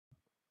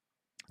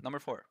Number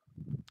 4.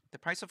 The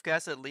price of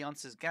gas at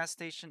Leonce's gas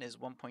station is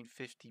 1.50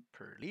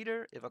 per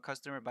liter. If a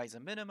customer buys a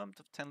minimum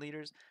of 10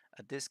 liters,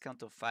 a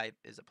discount of 5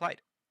 is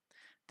applied.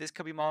 This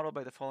can be modeled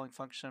by the following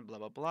function, blah,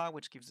 blah, blah,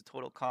 which gives the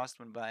total cost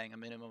when buying a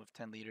minimum of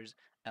 10 liters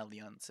at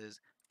Leonce's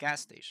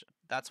gas station.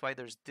 That's why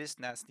there's this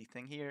nasty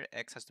thing here.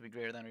 X has to be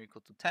greater than or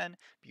equal to 10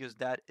 because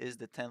that is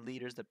the 10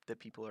 liters that the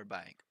people are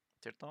buying.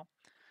 ¿Cierto?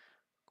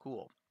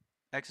 Cool.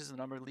 X is the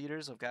number of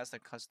liters of gas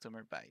that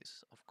customer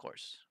buys, of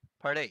course.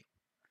 Part A.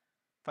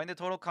 Find the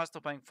total cost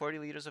of buying 40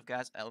 liters of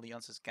gas at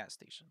Leonce's gas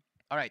station.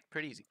 All right,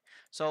 pretty easy.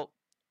 So,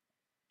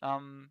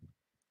 um,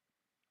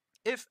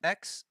 if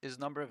X is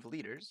number of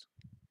liters,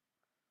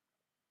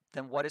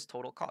 then what is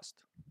total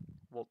cost?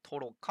 Well,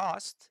 total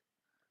cost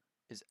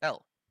is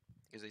L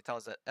because they tell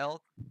us that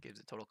L gives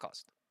the total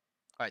cost.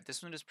 All right,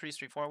 this one is pretty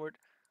straightforward.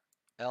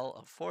 L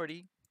of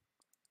 40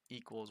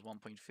 equals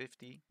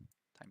 1.50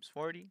 times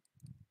 40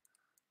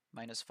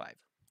 minus 5.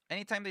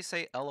 Anytime they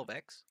say L of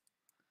X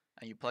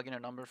and you plug in a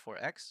number for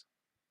X,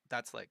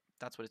 that's what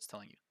it's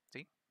telling you.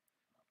 See?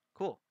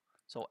 Cool.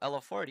 So L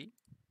of 40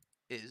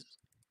 is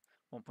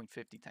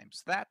 1.50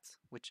 times that,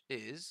 which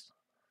is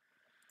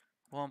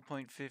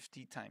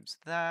 1.50 times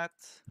that,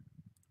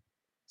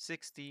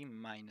 60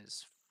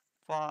 minus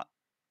 5,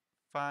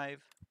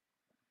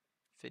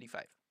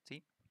 55.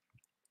 See?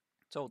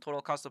 So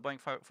total cost of buying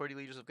 40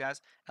 liters of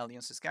gas at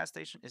Allianz's gas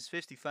station is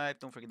 55.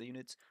 Don't forget the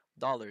units,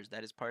 dollars.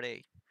 That is part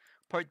A.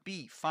 Part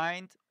B,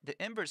 find the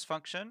inverse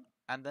function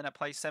and then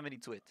apply 70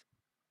 to it.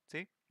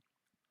 See?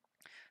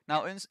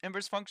 Now, in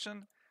inverse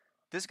function,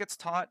 this gets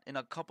taught in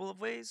a couple of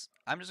ways.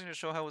 I'm just going to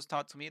show how it was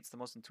taught to me. It's the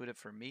most intuitive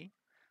for me.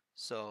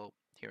 So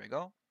here we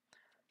go.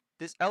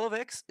 This L of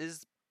X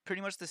is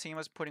pretty much the same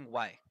as putting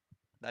Y.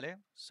 Dale?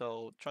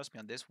 So trust me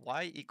on this.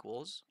 Y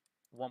equals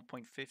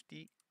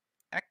 1.50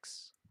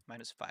 X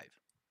minus 5.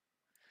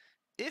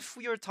 If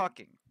we are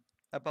talking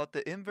about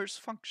the inverse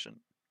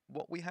function,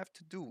 what we have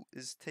to do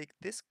is take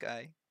this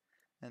guy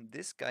and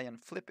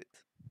flip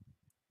it.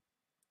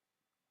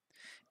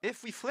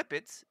 If we flip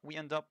it, we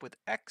end up with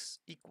X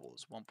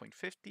equals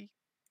 1.50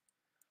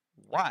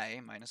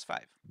 Y minus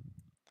 5.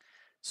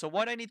 So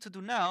what I need to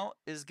do now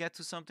is get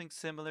to something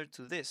similar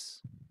to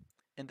this,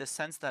 in the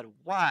sense that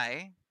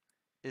Y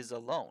is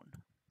alone.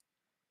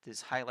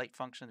 This highlight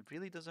function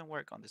really doesn't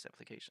work on this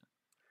application.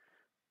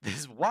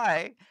 This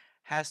Y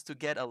has to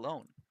get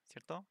alone,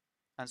 ¿cierto?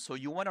 And so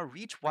you want to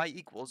reach Y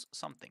equals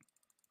something.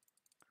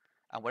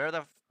 And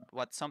whatever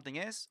what something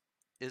is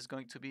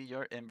going to be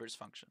your inverse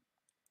function.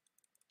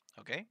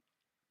 Okay?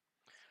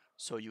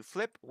 So you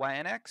flip Y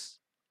and X,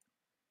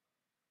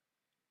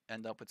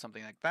 end up with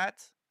something like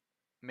that.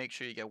 Make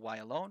sure you get Y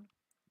alone.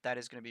 That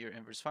is going to be your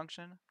inverse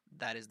function.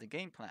 That is the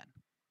game plan.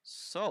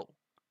 So,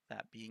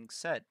 that being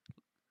said,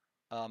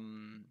 I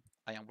am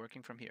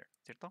working from here,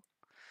 ¿cierto?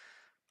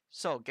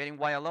 So, getting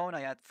Y alone,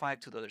 I add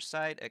 5 to the other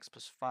side. X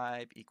plus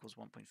 5 equals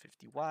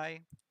 1.50Y.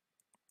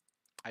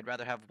 I'd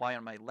rather have Y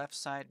on my left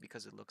side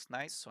because it looks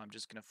nice, so I'm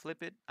just going to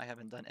flip it. I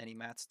haven't done any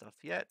math stuff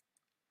yet.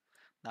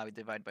 Now we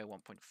divide by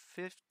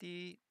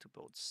 1.50 to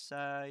both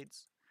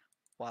sides.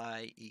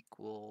 Y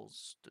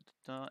equals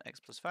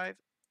X plus 5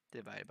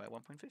 divided by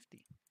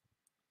 1.50.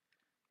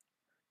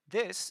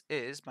 This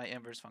is my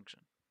inverse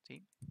function.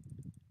 See?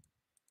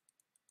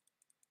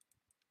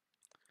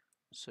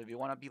 So if you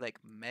want to be like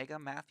mega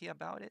mathy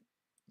about it,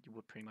 you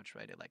would pretty much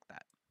write it like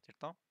that.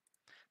 ¿Cierto?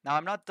 Now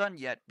I'm not done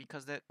yet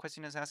because the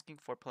question is asking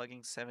for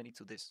plugging 70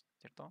 to this.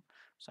 ¿Cierto?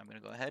 So I'm going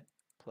to go ahead,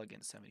 plug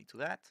in 70 to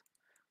that.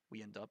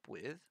 We end up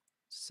with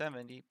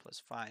 70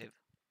 plus 5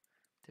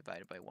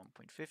 divided by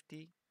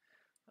 1.50.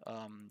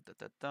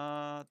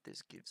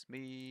 This gives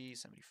me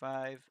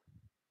 75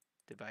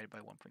 divided by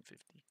 1.50.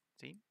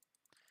 See?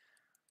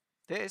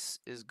 This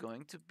is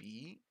going to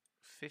be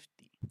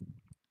 50.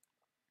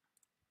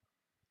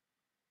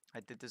 I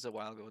did this a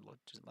while ago.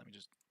 Let me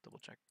just double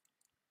check.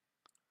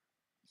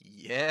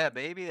 Yeah,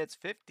 baby, that's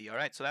 50. All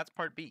right, so that's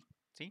part B.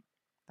 See?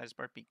 That is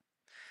part B.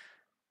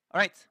 All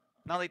right,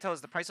 now they tell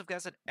us the price of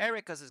gas at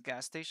Erica's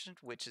gas station,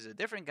 which is a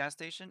different gas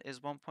station, is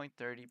 $1.30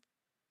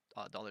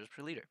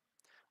 per liter.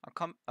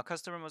 A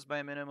customer must buy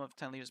a minimum of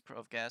 10 liters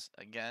of gas,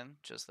 again,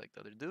 just like the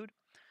other dude.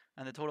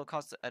 And the total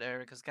cost at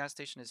Erica's gas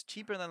station is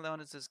cheaper than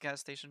Leonard's gas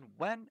station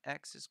when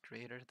X is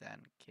greater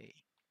than K.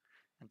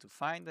 And to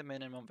find the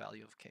minimum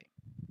value of K.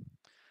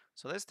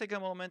 So let's take a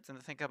moment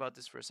and think about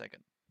this for a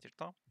second.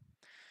 ¿Cierto?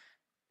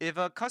 If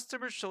a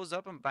customer shows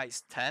up and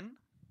buys 10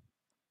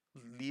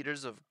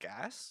 liters of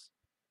gas,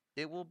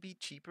 it will be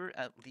cheaper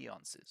at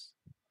Leonce's.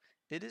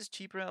 It is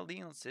cheaper at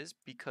Leonce's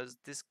because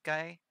this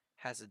guy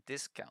has a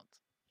discount.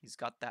 He's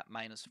got that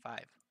minus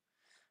 5.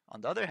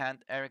 On the other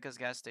hand, Erica's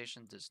gas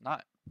station does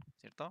not.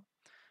 ¿Cierto?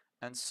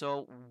 And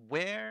so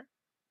where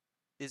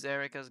is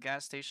Erica's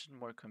gas station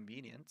more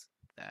convenient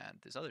than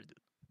this other dude?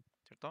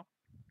 ¿Cierto?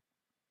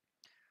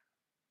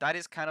 That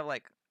is kind of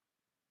like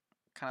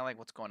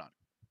what's going on.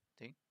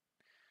 See?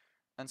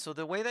 And so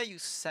the way that you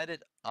set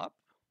it up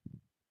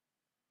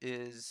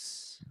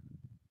is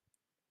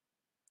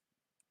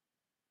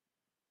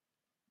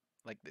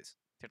like this,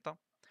 ¿cierto?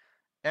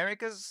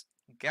 Erica's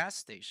gas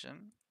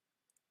station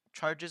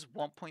charges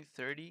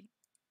 1.30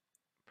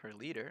 per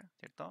liter,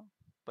 ¿cierto?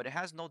 But it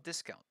has no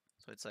discount.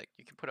 So it's like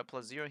you can put a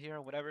plus 0 here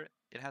or whatever.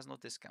 It has no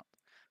discount.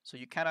 So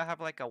you kind of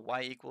have like a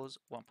y equals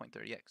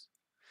 1.30x.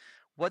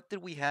 What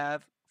did we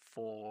have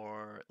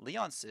for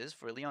Leonce's?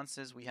 For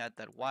Leonce's, we had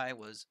that y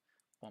was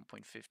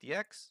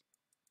 1.50x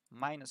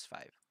minus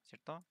 5,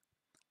 ¿cierto?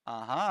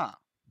 Aha.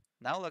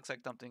 Now it looks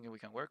like something we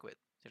can work with,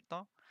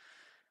 ¿cierto?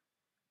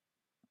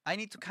 I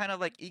need to kind of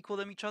like equal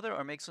them each other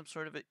or make some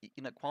sort of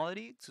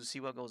inequality to see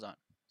what goes on,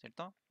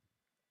 ¿cierto?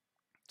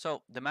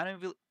 So the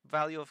minimum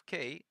value of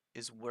k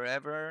is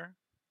wherever,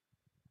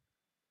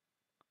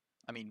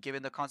 I mean,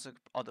 given the concept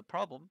of the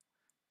problem,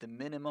 the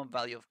minimum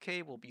value of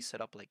k will be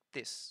set up like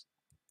this.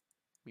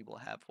 We will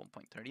have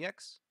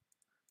 1.30x,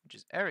 which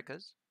is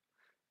Erica's,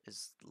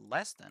 is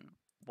less than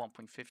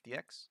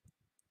 1.50x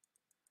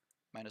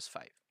minus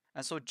 5.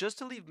 And so just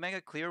to leave mega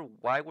clear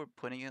why we're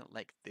putting it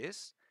like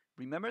this,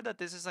 remember that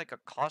this is like a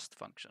cost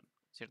function,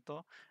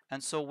 ¿cierto?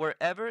 And so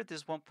wherever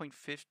this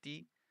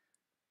 1.50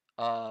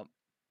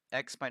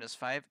 x minus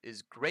 5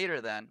 is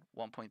greater than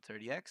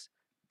 1.30x,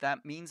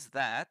 that means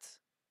that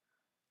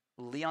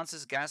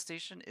Leonce's gas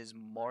station is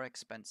more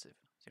expensive,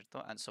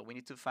 ¿cierto? And so we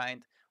need to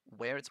find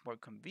where it's more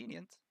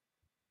convenient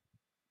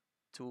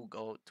to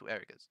go to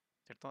Erica's,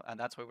 ¿cierto? And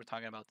that's why we're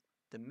talking about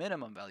the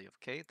minimum value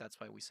of k. That's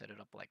why we set it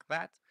up like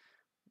that.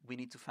 We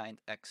need to find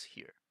x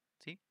here,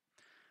 see?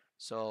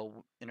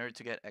 So in order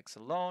to get x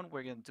alone,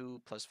 we're going to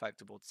do plus 5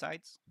 to both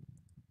sides.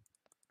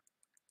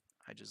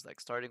 I just like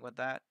starting with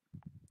that.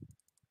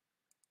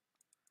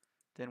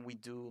 Then we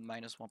do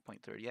minus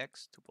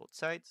 1.30x to both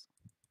sides.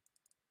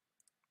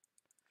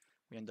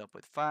 We end up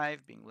with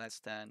 5 being less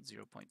than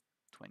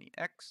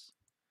 0.20x.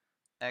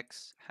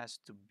 X has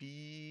to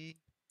be,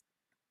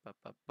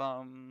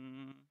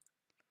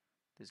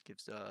 this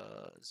gives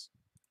us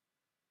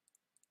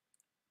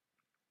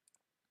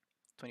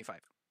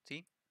 25.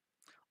 See?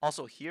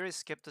 Also, here I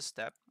skipped a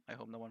step. I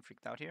hope no one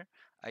freaked out here.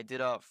 I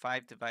did a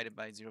 5 divided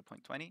by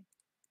 0.20.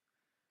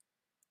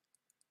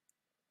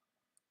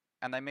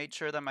 And I made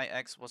sure that my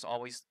x was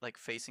always like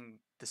facing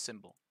the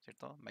symbol,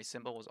 ¿cierto? My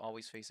symbol was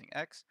always facing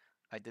x.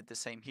 I did the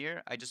same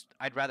here.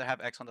 I'd rather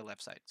have x on the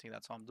left side. See,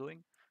 that's all I'm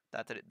doing.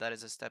 That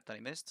is a step that I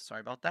missed.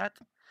 Sorry about that.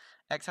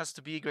 X has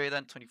to be greater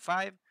than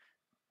 25.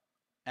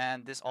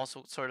 And this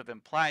also sort of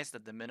implies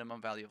that the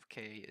minimum value of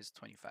k is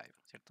 25,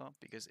 ¿cierto?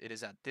 Because it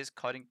is at this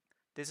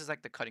is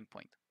like the cutting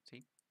point,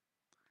 see,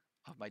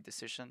 of my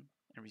decision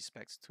in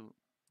respects to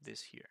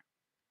this here.